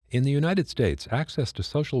In the United States, access to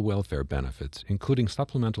social welfare benefits, including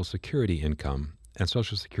supplemental security income and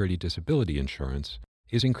Social Security disability insurance,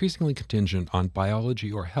 is increasingly contingent on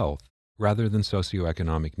biology or health rather than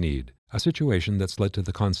socioeconomic need, a situation that's led to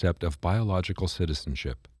the concept of biological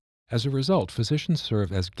citizenship. As a result, physicians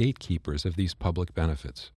serve as gatekeepers of these public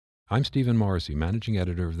benefits. I'm Stephen Morrissey, managing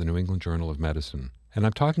editor of the New England Journal of Medicine, and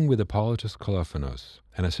I'm talking with Hippolytus Kalofonos,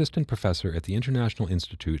 an assistant professor at the International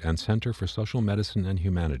Institute and Center for Social Medicine and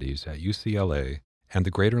Humanities at UCLA and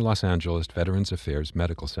the Greater Los Angeles Veterans Affairs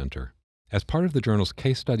Medical Center. As part of the journal's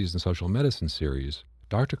Case Studies in Social Medicine series,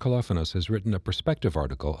 Dr. Kalofonos has written a perspective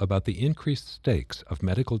article about the increased stakes of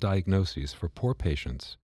medical diagnoses for poor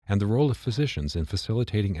patients and the role of physicians in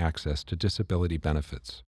facilitating access to disability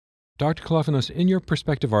benefits. Dr. Kalofonos, in your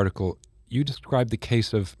perspective article, you describe the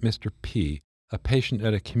case of Mr. P., a patient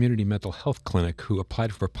at a community mental health clinic who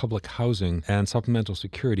applied for public housing and supplemental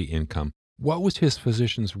security income. What was his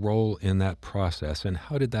physician's role in that process, and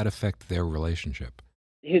how did that affect their relationship?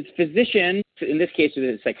 His physician, in this case, was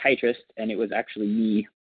a psychiatrist, and it was actually me.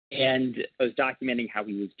 And I was documenting how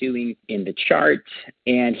he was doing in the chart.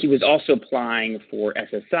 And he was also applying for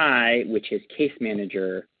SSI, which his case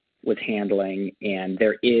manager was handling. And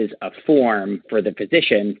there is a form for the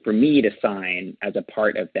physician for me to sign as a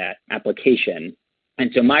part of that application.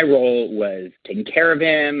 And so my role was taking care of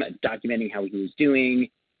him, documenting how he was doing.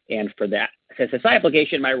 And for that SSI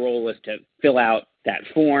application, my role was to fill out that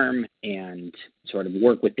form and sort of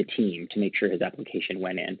work with the team to make sure his application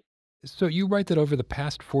went in. So you write that over the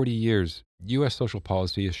past 40 years, U.S. social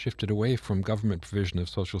policy has shifted away from government provision of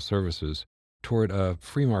social services toward a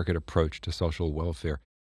free market approach to social welfare.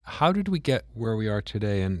 How did we get where we are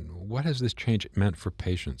today, and what has this change meant for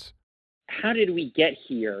patients? How did we get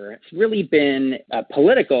here? It's really been a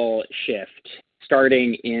political shift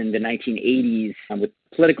starting in the 1980s with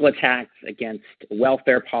political attacks against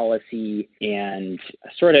welfare policy and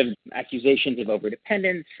sort of accusations of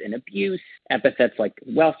overdependence and abuse, epithets like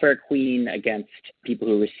welfare queen against people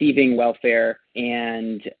who are receiving welfare.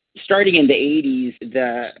 And starting in the 80s,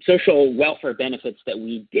 the social welfare benefits that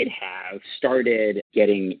we did have started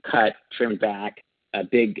getting cut, trimmed back. A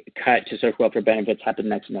big cut to social welfare benefits happened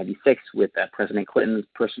in 1996 with President Clinton's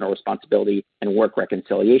Personal Responsibility and Work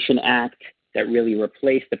Reconciliation Act that really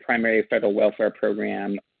replaced the primary federal welfare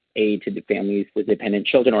program, Aid to the Families with Dependent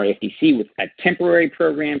Children, or AFDC, with a temporary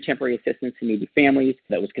program, temporary assistance to needy families,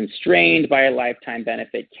 that was constrained by a lifetime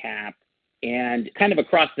benefit cap. And kind of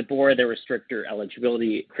across the board, there were stricter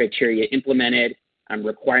eligibility criteria implemented,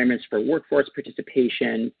 requirements for workforce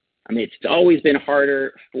participation. It's always been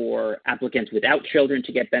harder for applicants without children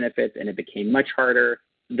to get benefits, and it became much harder.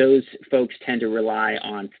 Those folks tend to rely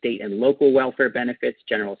on state and local welfare benefits,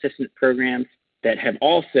 general assistance programs that have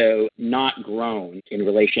also not grown in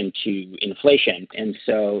relation to inflation. And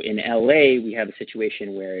so in LA, we have a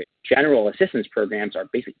situation where general assistance programs are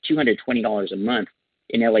basically $220 a month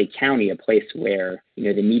in LA County, a place where,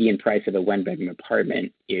 the median price of a one-bedroom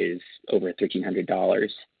apartment is over $1,300.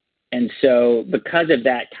 And so because of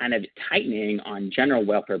that kind of tightening on general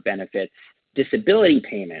welfare benefits, disability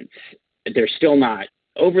payments, they're still not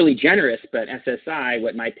overly generous, but SSI,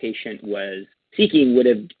 what my patient was seeking, would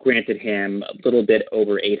have granted him a little bit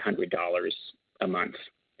over $800 a month.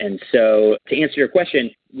 And so to answer your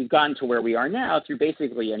question, we've gotten to where we are now through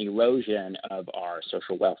basically an erosion of our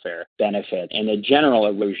social welfare benefit and a general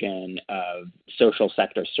erosion of social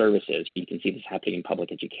sector services. You can see this happening in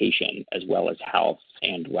public education as well as health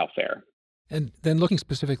and welfare. And then looking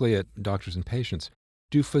specifically at doctors and patients,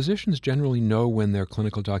 do physicians generally know when their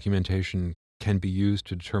clinical documentation can be used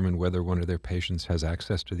to determine whether one of their patients has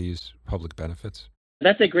access to these public benefits?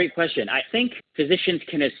 That's a great question. I think physicians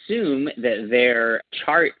can assume that their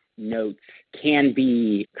chart notes can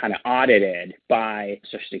be kind of audited by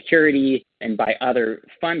Social Security and by other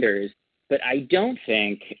funders, but I don't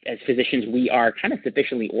think as physicians we are kind of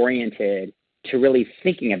sufficiently oriented to really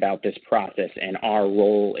thinking about this process and our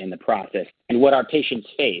role in the process and what our patients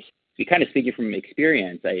face. Kind of speaking from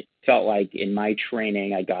experience, I felt like in my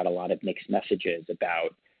training, I got a lot of mixed messages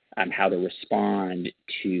about how to respond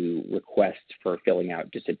to requests for filling out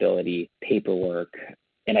disability paperwork.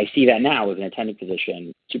 And I see that now as an attending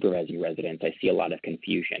physician supervising residents. I see a lot of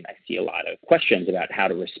confusion. I see a lot of questions about how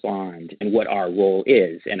to respond and what our role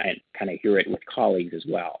is. And I kind of hear it with colleagues as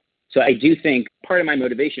well. So I do think part of my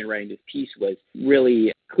motivation in writing this piece was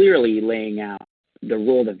really clearly laying out the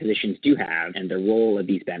role that physicians do have and the role of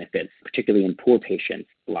these benefits, particularly in poor patients'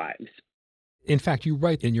 lives. In fact, you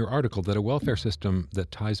write in your article that a welfare system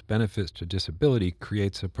that ties benefits to disability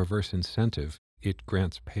creates a perverse incentive. It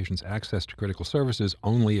grants patients access to critical services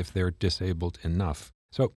only if they're disabled enough.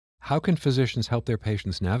 So How can physicians help their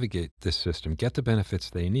patients navigate this system, get the benefits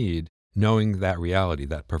they need, knowing that reality,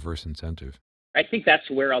 that perverse incentive? I think that's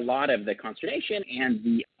where a lot of the consternation and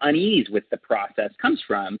the unease with the process comes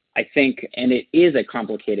from. I think, and it is a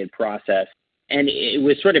complicated process. And it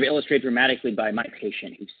was sort of illustrated dramatically by my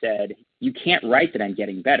patient who said, "You can't write that I'm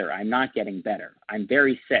getting better. I'm not getting better. I'm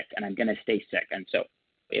very sick and I'm going to stay sick." And so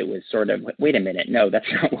it was sort of, wait a minute, no, that's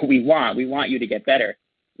not what we want. We want you to get better.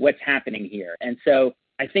 What's happening here? And so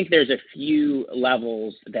I think there's a few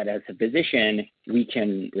levels that as a physician, we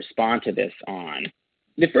can respond to this on.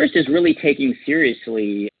 The first is really taking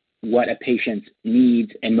seriously what a patient's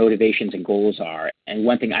needs and motivations and goals are. And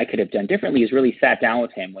one thing I could have done differently is really sat down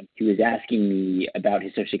with him when he was asking me about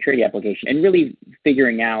his Social Security application and really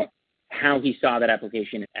figuring out how he saw that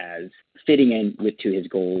application as fitting in to his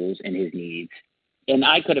goals and his needs. And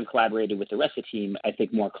I could have collaborated with the rest of the team, I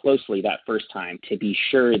think, more closely that first time to be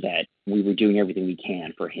sure that we were doing everything we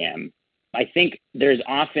can for him. I think there's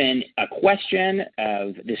often a question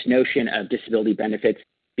of this notion of disability benefits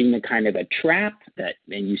being a kind of a trap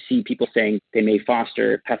and you see people saying they may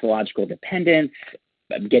foster pathological dependence,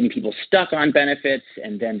 getting people stuck on benefits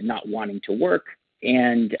and then not wanting to work.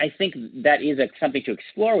 And I think that is something to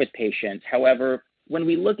explore with patients. However, when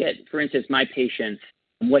we look at, for instance, my patients,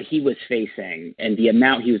 what he was facing and the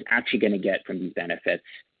amount he was actually going to get from these benefits,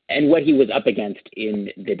 and what he was up against in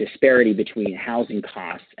the disparity between housing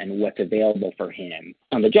costs and what's available for him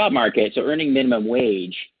on the job market. So earning minimum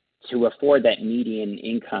wage to afford that median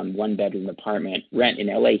income, one-bedroom apartment rent in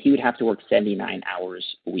LA, he would have to work 79 hours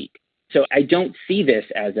a week. So I don't see this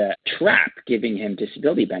as a trap giving him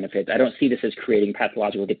disability benefits. I don't see this as creating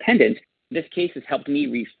pathological dependence. This case has helped me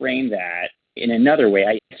reframe that in another way.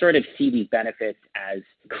 I sort of see these benefits as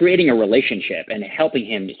creating a relationship and helping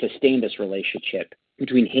him sustain this relationship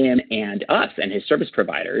between him and us and his service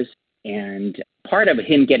providers. And part of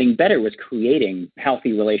him getting better was creating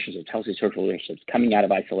healthy relationships, healthy social relationships, coming out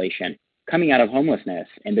of isolation, coming out of homelessness,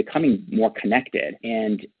 and becoming more connected.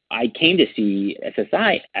 And I came to see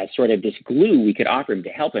SSI as sort of this glue we could offer him to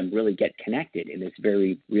help him really get connected in this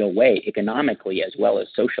very real way, economically as well as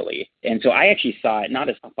socially. And so I actually saw it not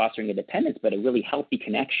as fostering independence, but a really healthy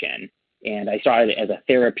connection. And I saw it as a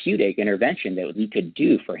therapeutic intervention that we could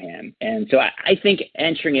do for him. And so I think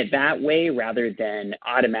entering it that way rather than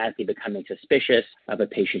automatically becoming suspicious of a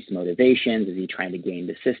patient's motivations, is he trying to game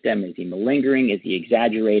the system? Is he malingering? Is he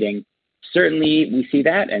exaggerating? Certainly we see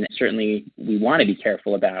that, and certainly we want to be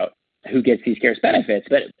careful about who gets these scarce benefits.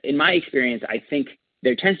 But in my experience, I think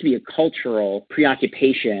there tends to be a cultural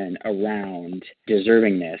preoccupation around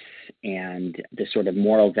deservingness and the sort of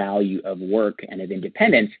moral value of work and of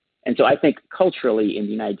independence. And so I think culturally, in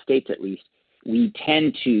the United States at least, we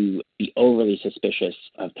tend to be overly suspicious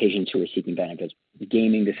of patients who are seeking benefits,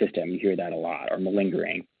 gaming the system. You hear that a lot, or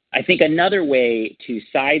malingering. I think another way to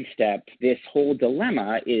sidestep this whole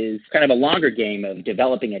dilemma is kind of a longer game of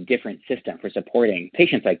developing a different system for supporting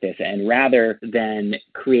patients like this. And rather than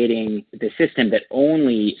creating the system that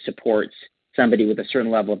only supports somebody with a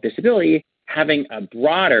certain level of disability, having a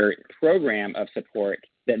broader program of support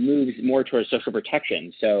that moves more towards social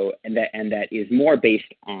protection. And that is more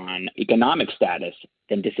based on economic status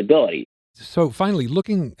than disability. So finally,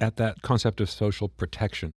 looking at that concept of social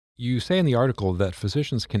protection, you say in the article that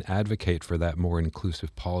physicians can advocate for that more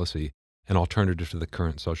inclusive policy, an alternative to the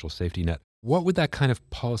current social safety net. What would that kind of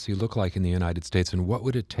policy look like in the United States, and what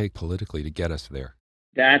would it take politically to get us there?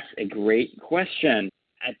 That's a great question.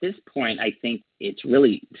 At this point, I think it's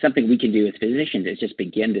really something we can do as physicians is just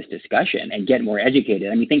begin this discussion and get more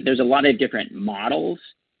educated. I mean, I think there's a lot of different models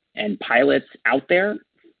and pilots out there.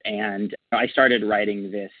 And I started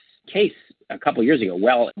writing this case a couple years ago,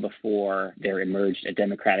 well before there emerged a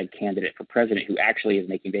Democratic candidate for president who actually is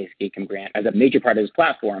making basic income grant as a major part of his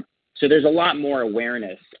platform. So there's a lot more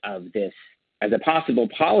awareness of this as a possible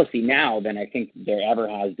policy now than I think there ever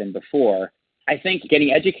has been before. I think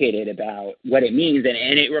getting educated about what it means, and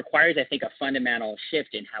it requires, I think, a fundamental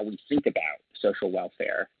shift in how we think about social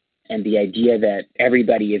welfare and the idea that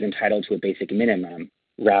everybody is entitled to a basic minimum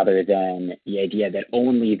rather than the idea that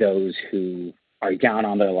only those who are down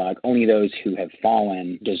on their luck, only those who have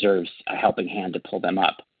fallen deserves a helping hand to pull them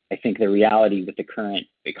up. I think the reality with the current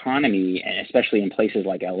economy, and especially in places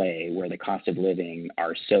like LA, where the cost of living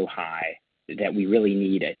are so high, that we really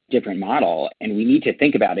need a different model. And we need to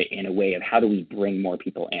think about it in a way of how do we bring more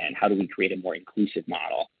people in? How do we create a more inclusive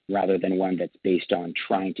model rather than one that's based on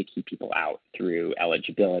trying to keep people out through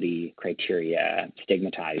eligibility criteria,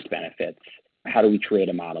 stigmatized benefits? How do we create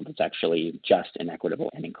a model that's actually just and equitable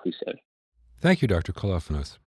and inclusive? Thank you, Dr. Kalofonos.